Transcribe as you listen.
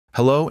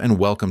Hello and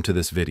welcome to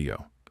this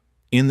video.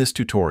 In this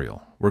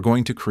tutorial, we're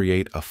going to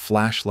create a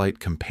flashlight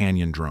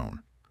companion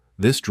drone.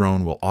 This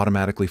drone will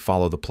automatically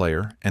follow the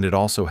player, and it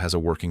also has a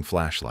working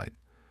flashlight.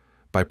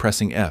 By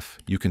pressing F,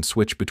 you can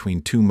switch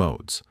between two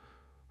modes: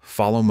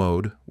 follow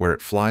mode, where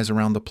it flies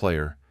around the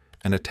player,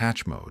 and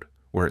attach mode,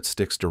 where it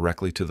sticks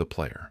directly to the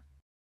player.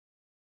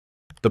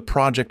 The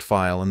project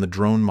file and the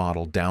drone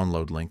model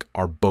download link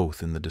are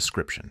both in the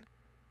description.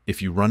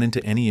 If you run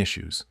into any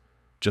issues,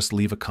 just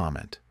leave a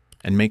comment.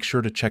 And make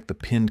sure to check the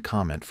pinned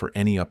comment for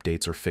any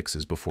updates or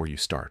fixes before you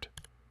start.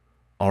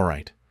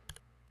 Alright,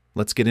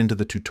 let's get into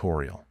the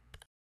tutorial.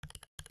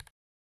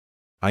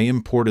 I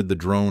imported the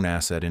drone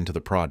asset into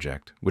the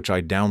project, which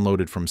I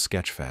downloaded from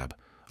Sketchfab.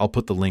 I'll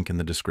put the link in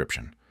the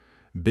description.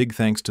 Big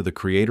thanks to the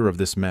creator of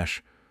this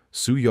mesh,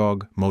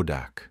 Suyog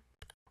Modak.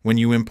 When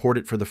you import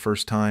it for the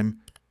first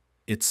time,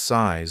 its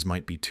size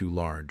might be too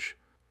large.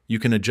 You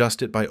can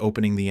adjust it by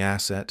opening the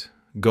asset,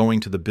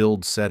 going to the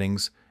build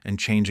settings, and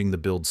changing the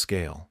build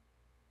scale.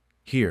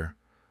 Here,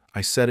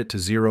 I set it to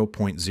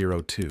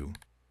 0.02.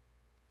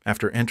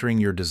 After entering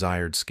your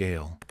desired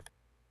scale,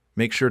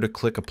 make sure to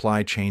click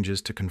Apply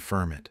Changes to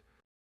confirm it.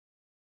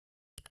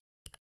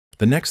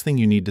 The next thing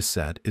you need to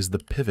set is the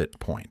pivot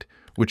point,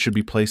 which should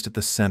be placed at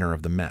the center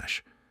of the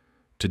mesh.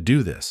 To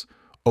do this,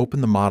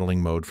 open the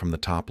modeling mode from the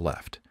top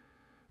left.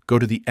 Go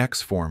to the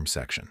X-Form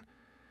section.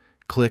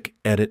 Click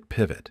Edit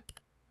Pivot.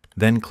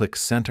 Then click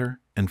Center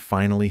and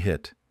finally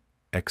hit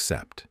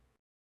Accept.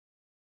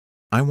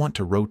 I want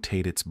to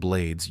rotate its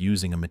blades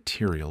using a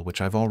material which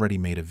I've already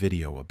made a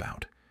video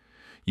about.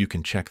 You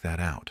can check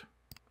that out.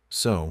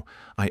 So,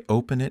 I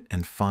open it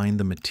and find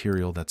the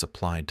material that's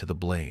applied to the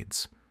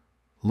blades.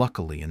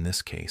 Luckily, in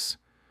this case,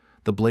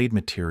 the blade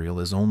material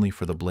is only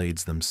for the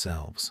blades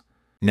themselves.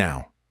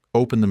 Now,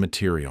 open the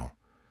material.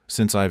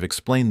 Since I've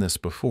explained this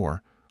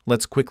before,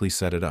 let's quickly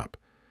set it up.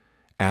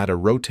 Add a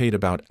Rotate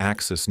About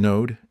Axis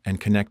node and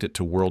connect it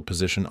to World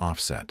Position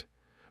Offset.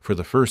 For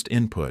the first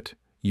input,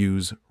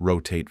 use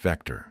Rotate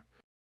Vector.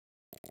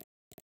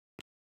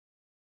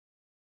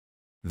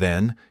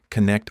 Then,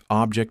 connect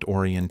Object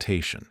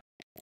Orientation.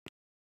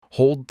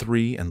 Hold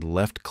 3 and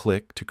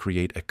left-click to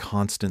create a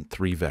constant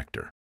 3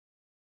 vector.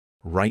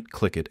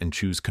 Right-click it and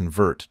choose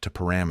Convert to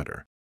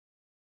Parameter.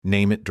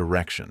 Name it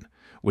Direction,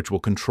 which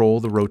will control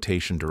the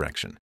rotation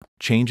direction.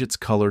 Change its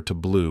color to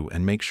blue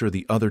and make sure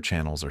the other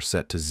channels are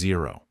set to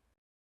 0.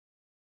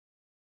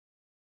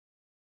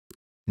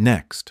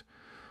 Next,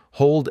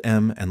 hold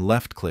M and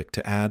left-click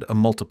to add a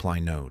multiply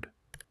node.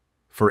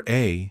 For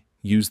A,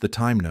 use the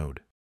time node.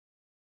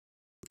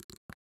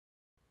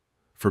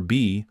 For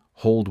B,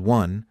 hold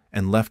 1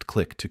 and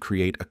left-click to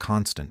create a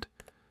constant.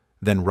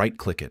 Then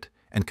right-click it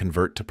and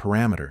convert to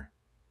parameter.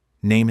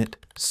 Name it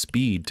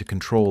Speed to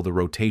control the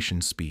rotation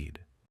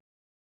speed.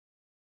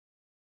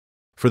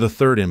 For the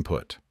third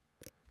input,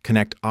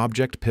 connect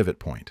Object Pivot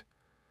Point.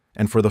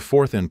 And for the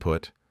fourth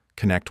input,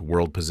 connect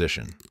World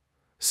Position.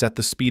 Set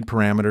the speed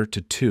parameter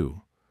to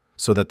 2.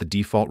 So that the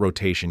default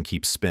rotation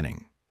keeps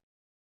spinning.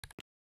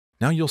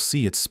 Now you'll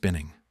see it's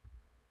spinning,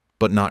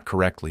 but not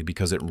correctly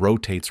because it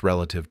rotates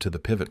relative to the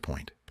pivot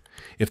point.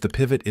 If the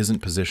pivot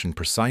isn't positioned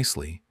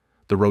precisely,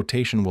 the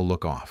rotation will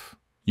look off.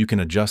 You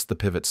can adjust the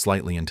pivot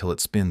slightly until it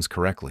spins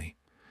correctly.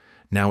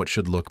 Now it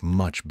should look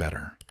much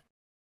better.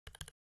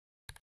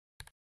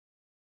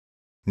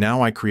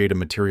 Now I create a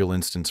material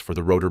instance for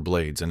the rotor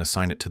blades and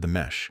assign it to the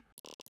mesh.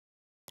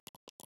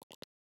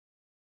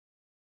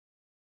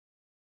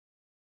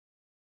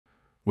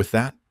 With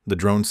that, the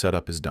drone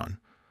setup is done.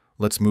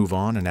 Let's move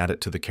on and add it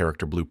to the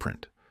character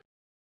blueprint.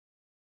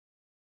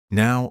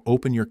 Now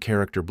open your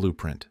character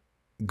blueprint.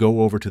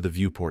 Go over to the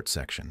viewport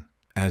section.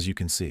 As you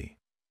can see,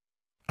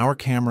 our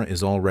camera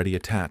is already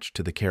attached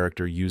to the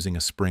character using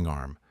a spring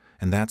arm,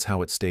 and that's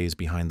how it stays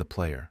behind the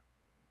player.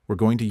 We're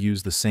going to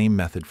use the same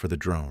method for the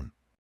drone.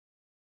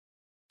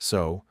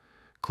 So,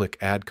 click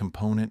Add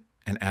Component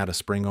and add a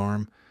spring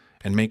arm,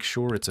 and make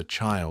sure it's a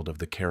child of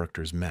the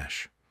character's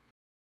mesh.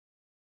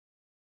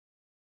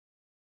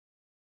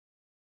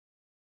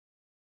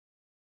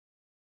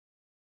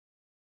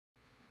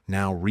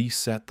 Now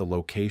reset the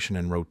location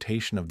and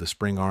rotation of the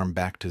spring arm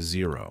back to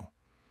 0.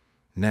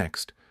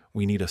 Next,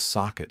 we need a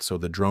socket so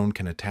the drone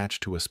can attach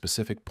to a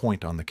specific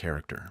point on the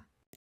character.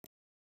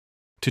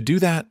 To do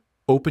that,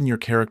 open your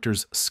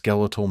character's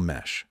skeletal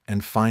mesh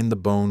and find the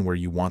bone where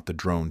you want the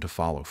drone to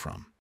follow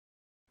from.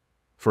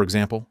 For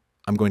example,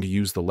 I'm going to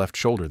use the left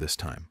shoulder this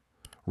time.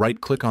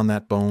 Right-click on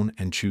that bone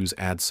and choose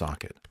Add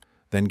Socket,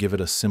 then give it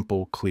a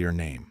simple, clear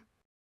name.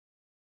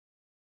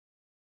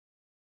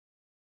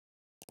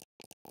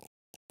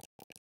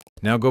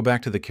 Now go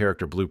back to the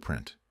character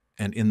blueprint,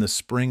 and in the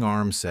spring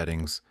arm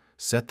settings,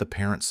 set the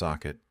parent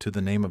socket to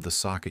the name of the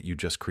socket you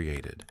just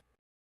created.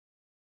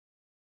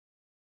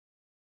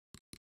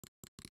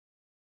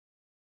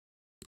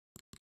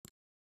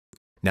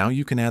 Now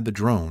you can add the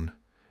drone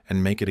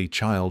and make it a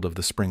child of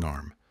the spring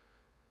arm.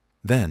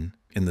 Then,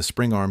 in the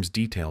spring arm's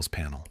details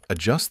panel,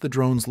 adjust the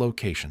drone's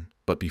location,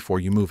 but before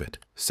you move it,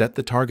 set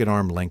the target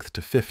arm length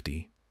to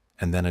 50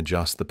 and then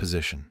adjust the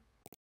position.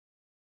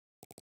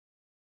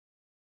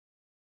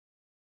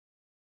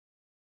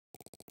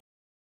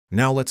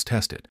 Now let's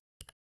test it.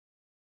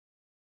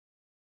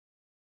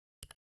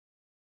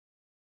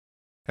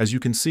 As you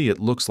can see, it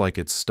looks like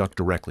it's stuck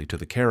directly to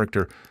the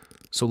character,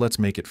 so let's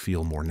make it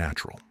feel more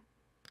natural.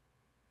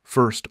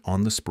 First,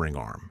 on the spring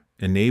arm,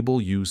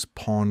 enable use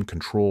pawn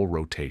control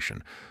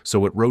rotation,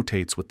 so it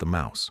rotates with the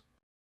mouse.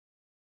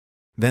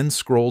 Then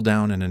scroll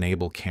down and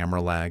enable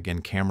camera lag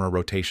and camera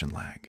rotation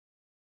lag,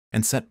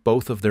 and set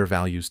both of their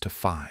values to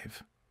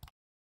 5.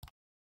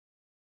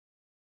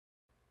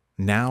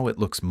 Now it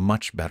looks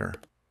much better.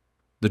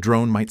 The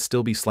drone might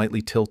still be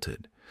slightly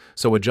tilted,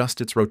 so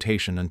adjust its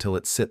rotation until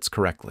it sits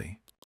correctly.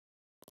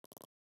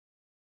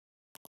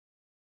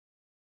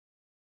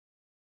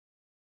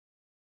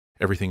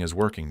 Everything is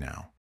working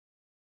now.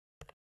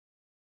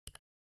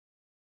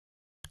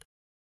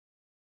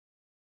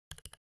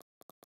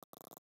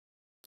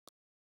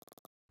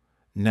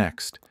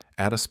 Next,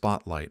 add a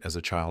spotlight as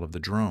a child of the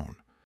drone.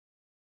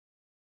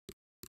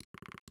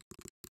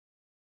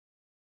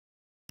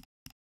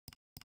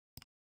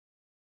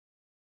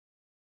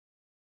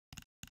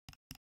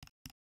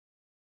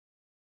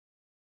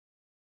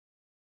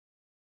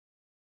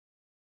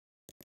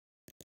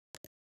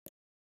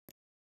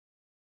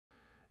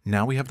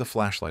 Now we have the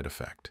flashlight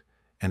effect,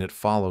 and it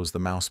follows the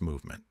mouse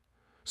movement.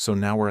 So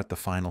now we're at the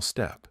final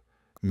step,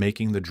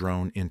 making the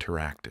drone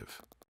interactive.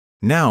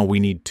 Now we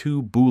need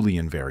 2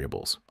 Boolean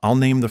variables. I'll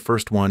name the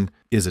first one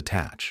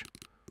isAttach,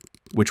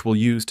 which we'll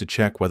use to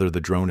check whether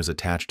the drone is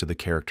attached to the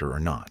character or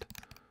not.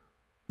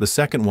 The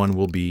second one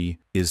will be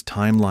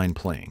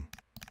isTimelinePlaying,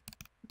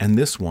 and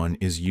this one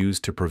is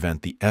used to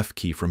prevent the F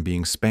key from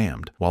being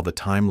spammed while the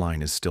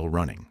timeline is still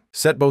running.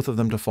 Set both of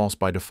them to false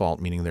by default,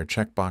 meaning their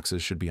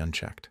checkboxes should be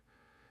unchecked.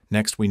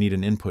 Next, we need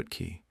an input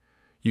key.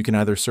 You can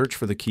either search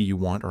for the key you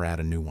want or add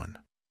a new one.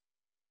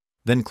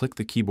 Then click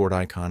the keyboard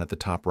icon at the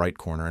top right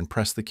corner and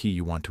press the key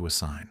you want to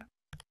assign.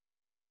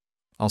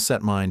 I'll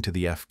set mine to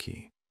the F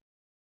key.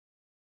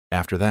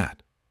 After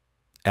that,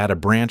 add a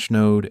branch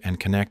node and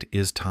connect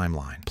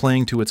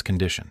isTimelinePlaying to its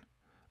condition.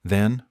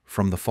 Then,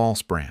 from the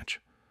false branch,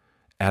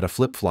 add a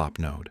flip-flop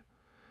node.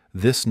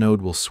 This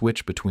node will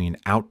switch between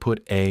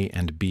output A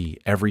and B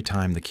every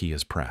time the key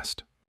is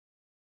pressed.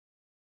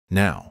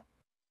 Now,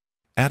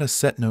 add a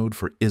set node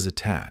for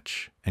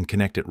isAttach and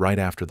connect it right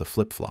after the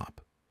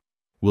flip-flop.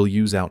 We'll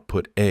use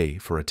output A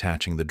for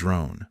attaching the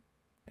drone,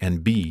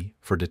 and B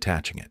for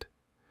detaching it.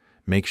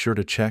 Make sure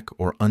to check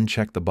or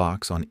uncheck the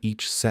box on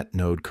each set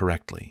node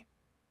correctly.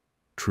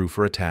 True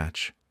for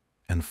attach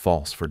and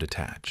false for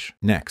detach.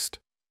 Next,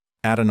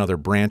 add another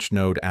branch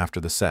node after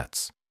the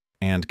sets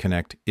and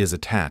connect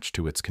isAttach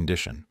to its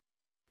condition.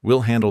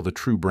 We'll handle the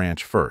true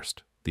branch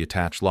first, the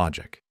attach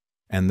logic,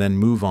 and then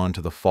move on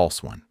to the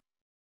false one.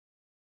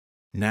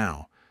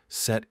 Now,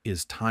 set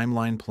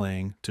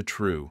isTimelinePlaying to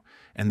true,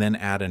 and then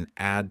add an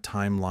add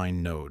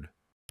timeline node.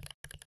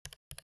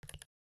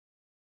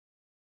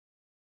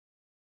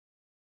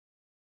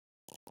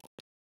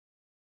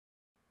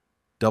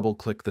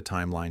 Double-click the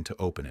timeline to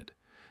open it.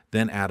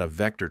 Then add a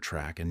vector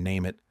track and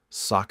name it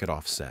Socket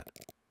Offset.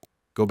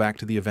 Go back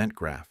to the event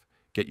graph,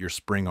 get your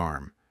spring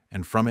arm,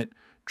 and from it,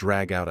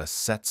 drag out a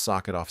Set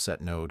Socket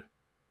Offset node.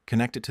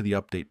 Connect it to the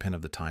update pin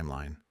of the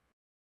timeline.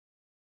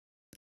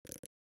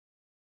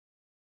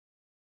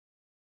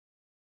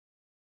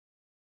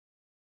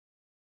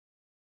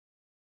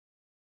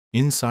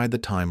 Inside the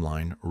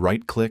timeline,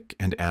 right-click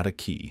and add a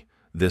key.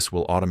 This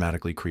will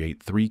automatically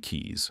create 3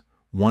 keys,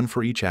 one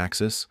for each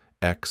axis,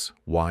 X,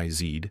 Y,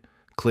 Z.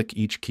 Click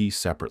each key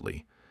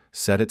separately,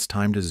 set its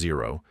time to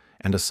 0,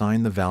 and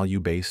assign the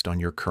value based on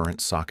your current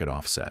socket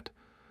offset,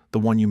 the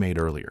one you made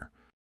earlier.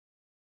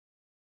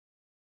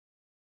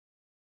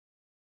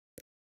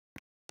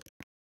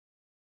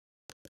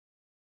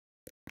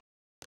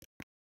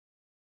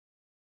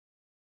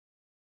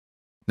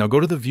 Now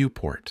go to the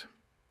viewport.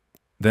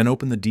 Then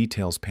open the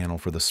details panel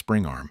for the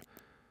spring arm.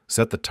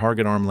 Set the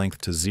target arm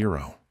length to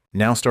 0.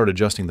 Now start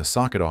adjusting the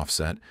socket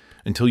offset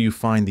until you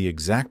find the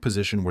exact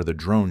position where the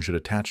drone should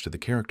attach to the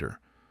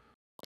character.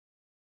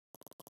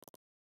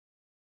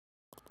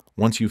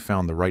 Once you've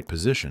found the right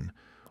position,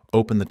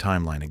 open the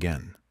timeline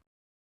again.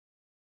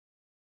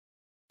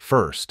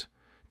 First,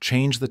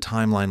 change the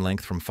timeline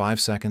length from 5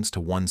 seconds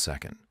to 1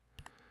 second.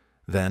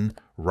 Then,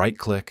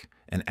 right-click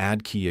and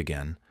add key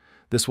again.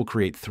 This will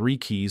create 3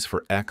 keys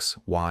for X,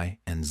 Y,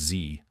 and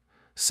Z.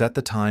 Set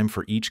the time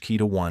for each key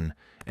to 1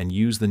 and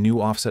use the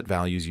new offset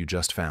values you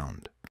just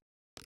found.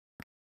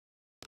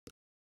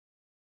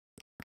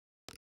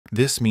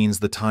 This means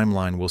the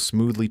timeline will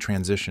smoothly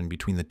transition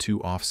between the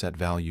 2 offset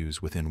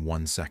values within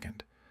 1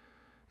 second.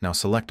 Now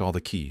select all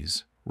the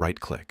keys,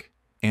 right-click,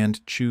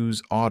 and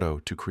choose Auto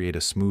to create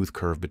a smooth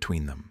curve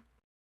between them.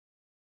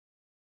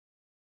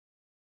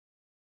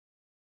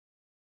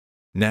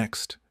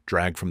 Next,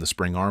 drag from the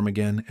spring arm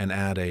again and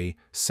add a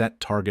Set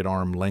Target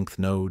Arm Length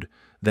node,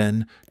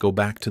 then go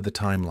back to the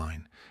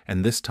timeline,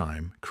 and this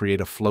time create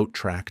a float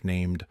track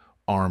named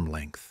Arm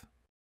Length.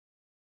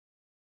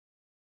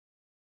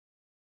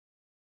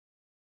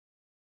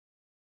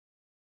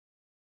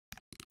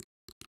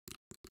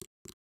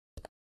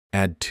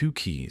 Add 2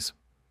 keys,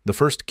 The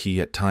first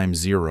key at time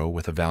 0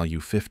 with a value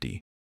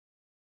 50.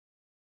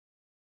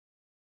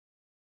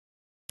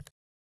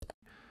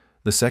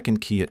 The second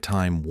key at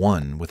time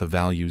 1 with a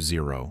value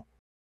 0.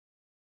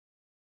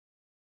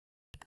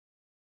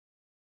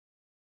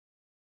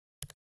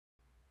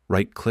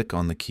 Right-click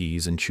on the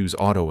keys and choose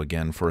Auto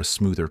again for a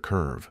smoother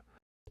curve.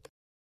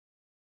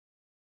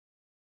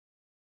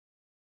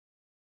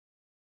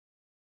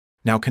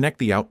 Now connect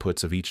the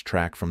outputs of each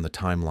track from the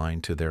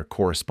timeline to their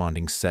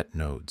corresponding set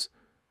nodes.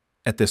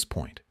 At this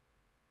point,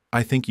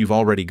 I think you've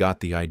already got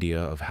the idea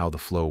of how the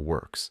flow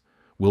works.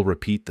 We'll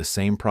repeat the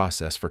same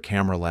process for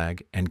camera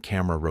lag and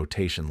camera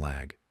rotation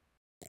lag.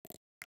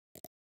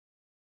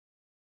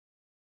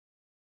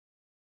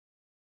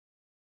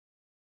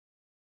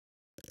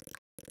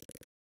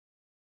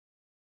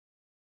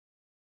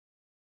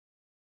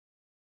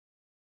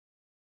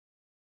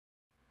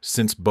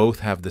 Since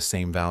both have the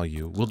same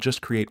value, we'll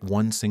just create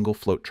one single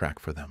float track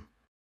for them.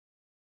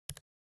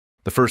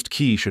 The first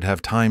key should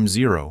have time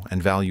 0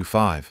 and value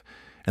 5,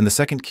 and the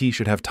second key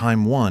should have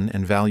time 1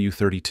 and value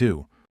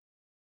 32.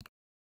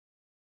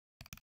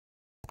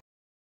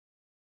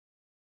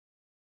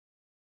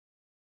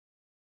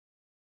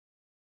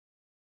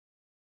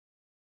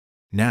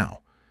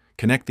 Now,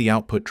 connect the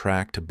output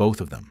track to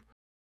both of them.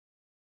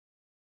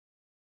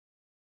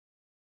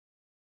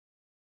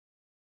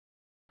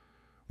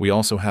 We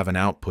also have an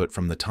output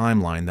from the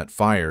timeline that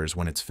fires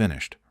when it's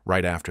finished,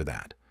 right after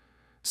that.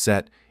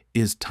 Set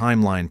is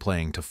timeline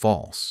playing to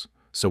false,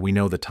 so we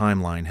know the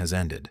timeline has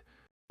ended.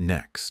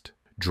 Next,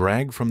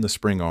 drag from the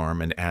spring arm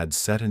and add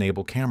set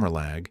enable camera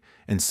lag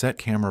and set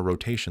camera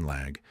rotation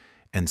lag,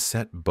 and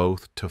set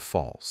both to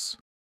false.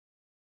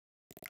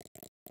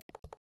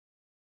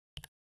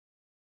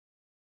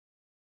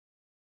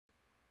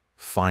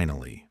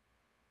 Finally,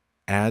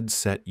 add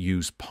set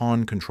use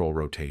pawn control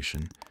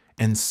rotation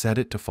and set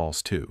it to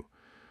false too,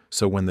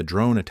 so when the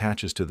drone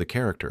attaches to the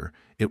character,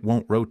 it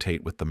won't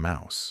rotate with the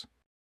mouse.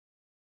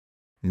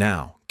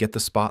 Now, get the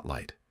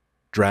spotlight.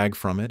 Drag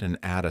from it and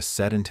add a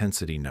set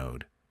intensity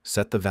node.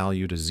 Set the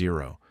value to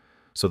 0,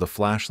 so the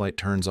flashlight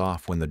turns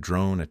off when the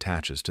drone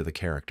attaches to the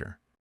character.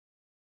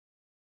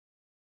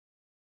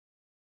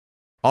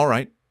 All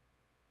right,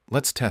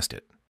 let's test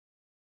it.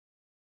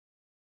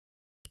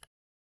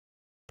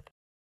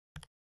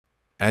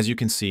 As you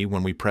can see,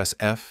 when we press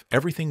F,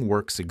 everything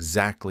works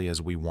exactly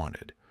as we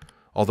wanted.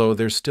 Although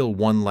there's still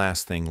one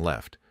last thing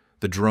left,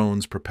 the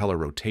drone's propeller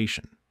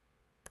rotation.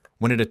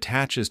 When it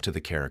attaches to the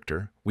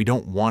character, we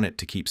don't want it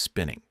to keep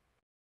spinning.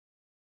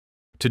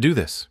 To do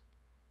this,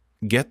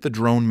 get the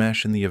drone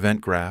mesh in the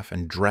event graph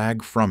and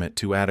drag from it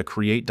to add a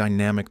Create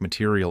Dynamic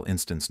Material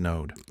instance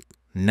node.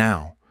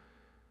 Now,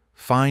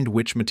 find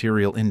which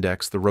material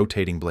index the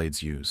rotating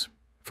blades use.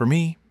 For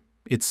me,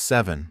 it's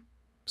 7,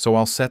 so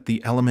I'll set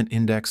the element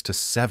index to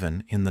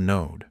 7 in the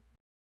node.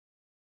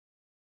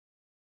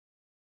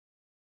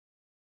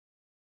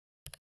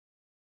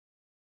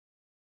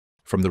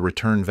 From the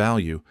return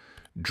value,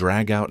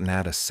 drag out and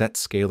add a set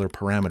scalar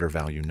parameter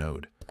value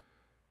node.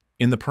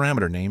 In the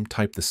parameter name,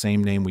 type the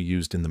same name we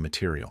used in the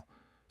material,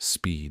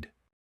 speed.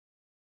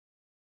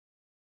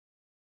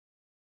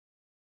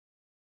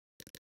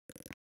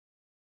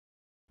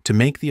 To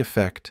make the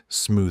effect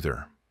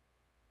smoother,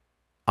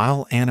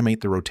 I'll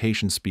animate the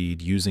rotation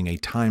speed using a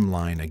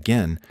timeline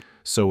again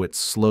so it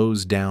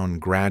slows down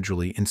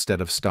gradually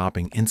instead of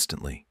stopping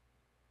instantly.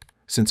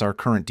 Since our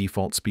current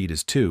default speed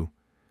is 2,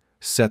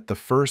 set the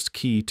first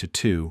key to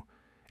 2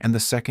 and the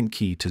second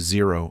key to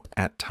 0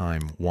 at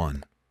time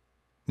 1.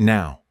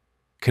 Now,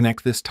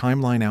 connect this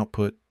timeline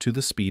output to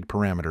the speed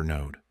parameter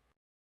node.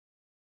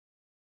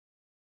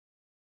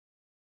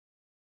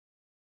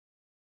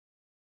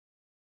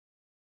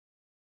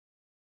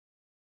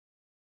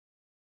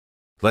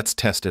 Let's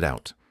test it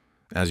out.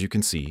 As you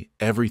can see,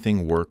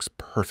 everything works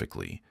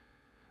perfectly.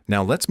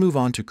 Now let's move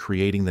on to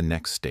creating the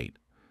next state,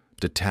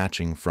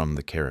 detaching from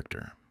the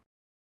character.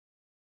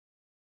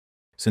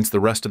 Since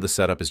the rest of the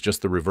setup is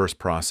just the reverse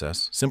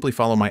process, simply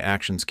follow my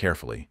actions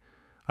carefully.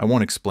 I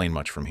won't explain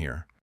much from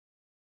here.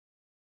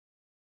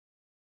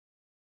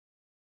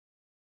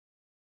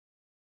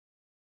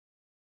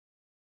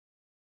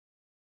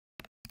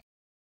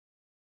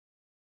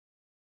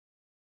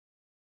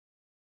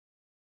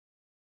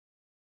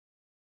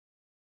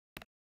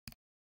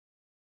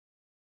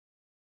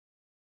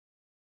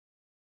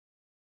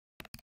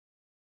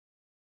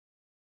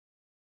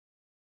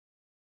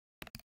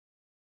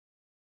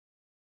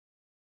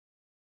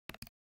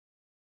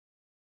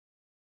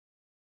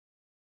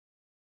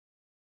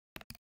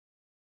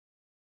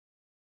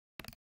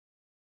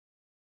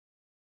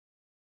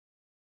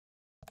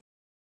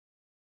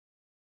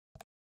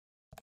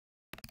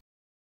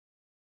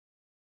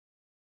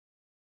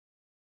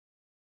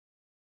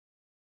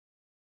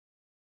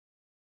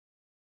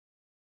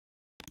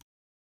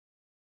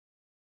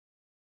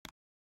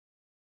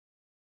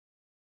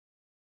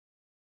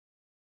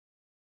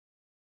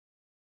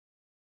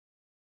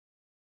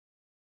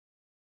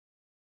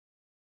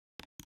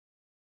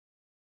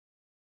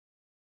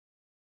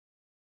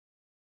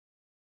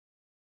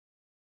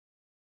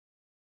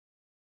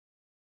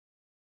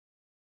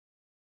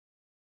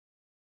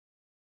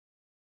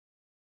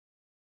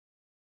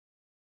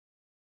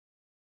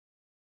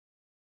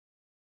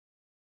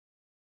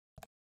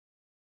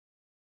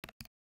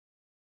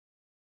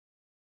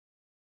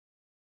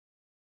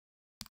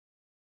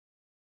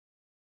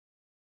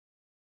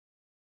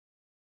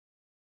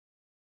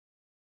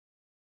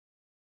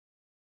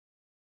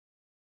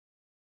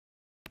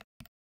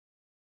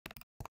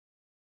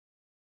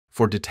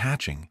 For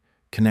detaching,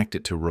 connect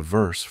it to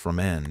reverse from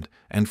end,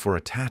 and for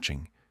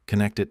attaching,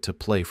 connect it to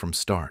play from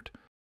start.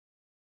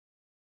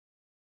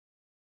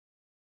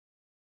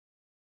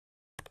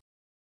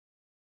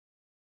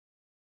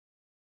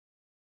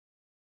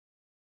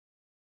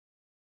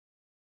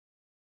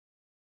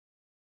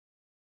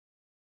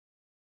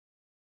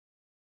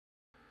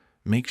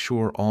 Make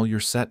sure all your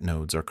set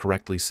nodes are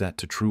correctly set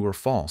to true or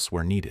false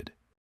where needed.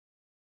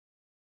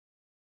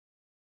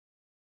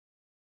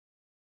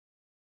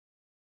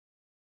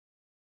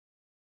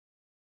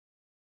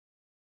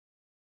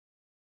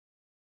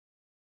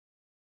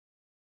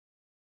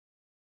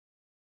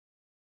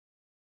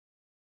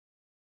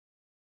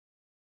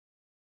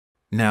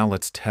 Now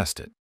let's test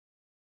it.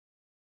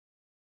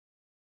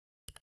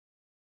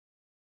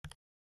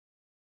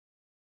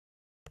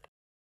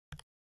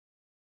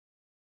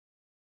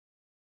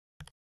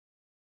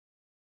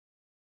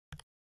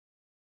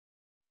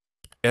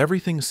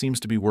 Everything seems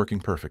to be working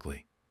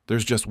perfectly.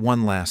 There's just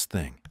one last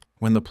thing.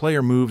 When the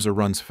player moves or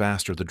runs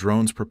faster, the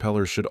drone's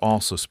propellers should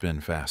also spin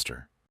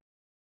faster.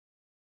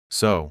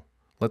 So,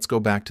 let's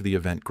go back to the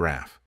event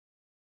graph.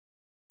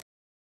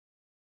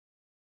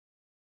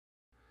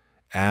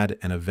 Add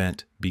an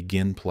event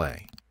begin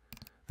play,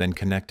 then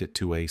connect it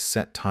to a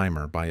set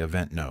timer by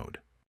event node.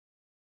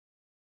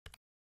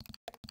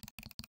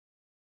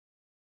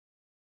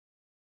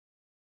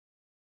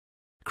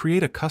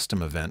 Create a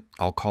custom event,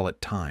 I'll call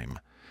it time,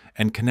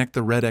 and connect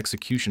the red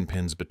execution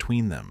pins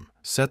between them.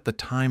 Set the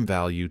time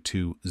value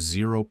to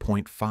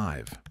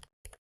 0.5.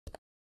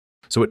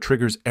 So it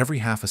triggers every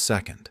half a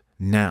second.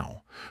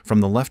 Now,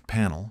 from the left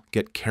panel,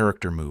 get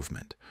character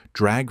movement.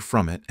 Drag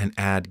from it and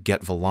add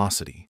get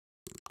velocity.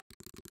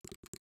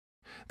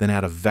 Then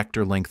add a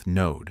vector length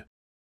node.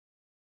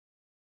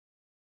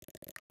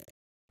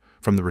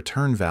 From the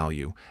return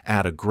value,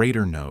 add a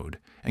greater node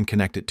and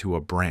connect it to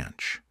a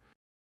branch.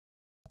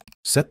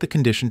 Set the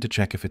condition to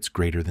check if it's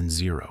greater than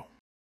 0.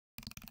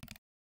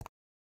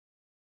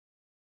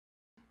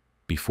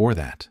 Before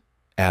that,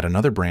 add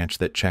another branch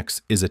that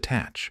checks is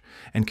attach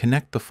and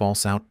connect the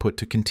false output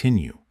to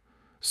continue,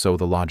 so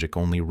the logic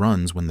only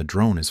runs when the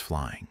drone is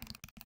flying.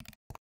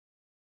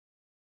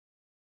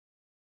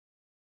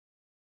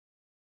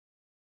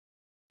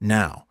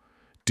 Now,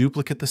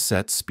 duplicate the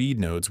set speed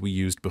nodes we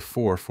used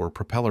before for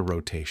propeller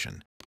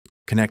rotation.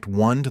 Connect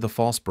 1 to the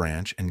false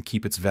branch and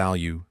keep its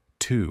value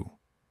 2,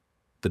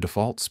 the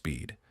default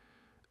speed.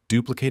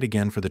 Duplicate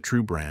again for the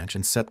true branch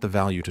and set the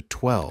value to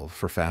 12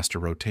 for faster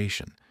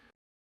rotation.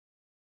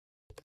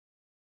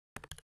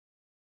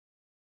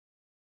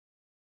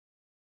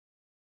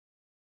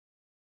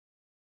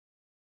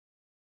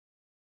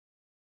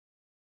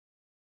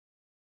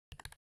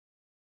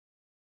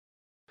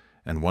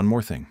 And one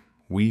more thing,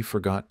 we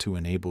forgot to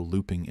enable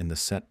looping in the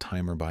set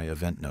timer by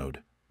event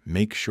node.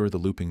 Make sure the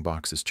looping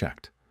box is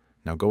checked.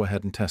 Now go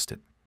ahead and test it.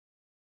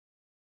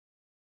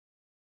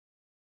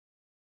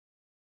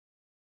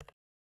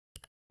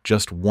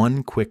 Just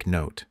one quick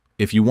note.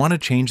 If you want to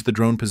change the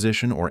drone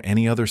position or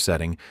any other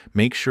setting,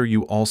 make sure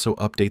you also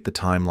update the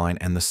timeline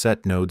and the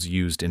set nodes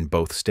used in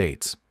both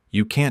states.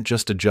 You can't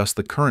just adjust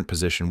the current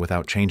position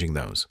without changing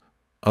those.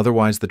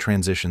 Otherwise, the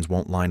transitions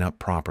won't line up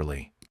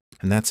properly.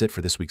 And that's it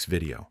for this week's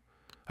video.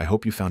 I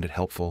hope you found it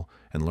helpful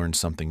and learned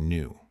something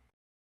new.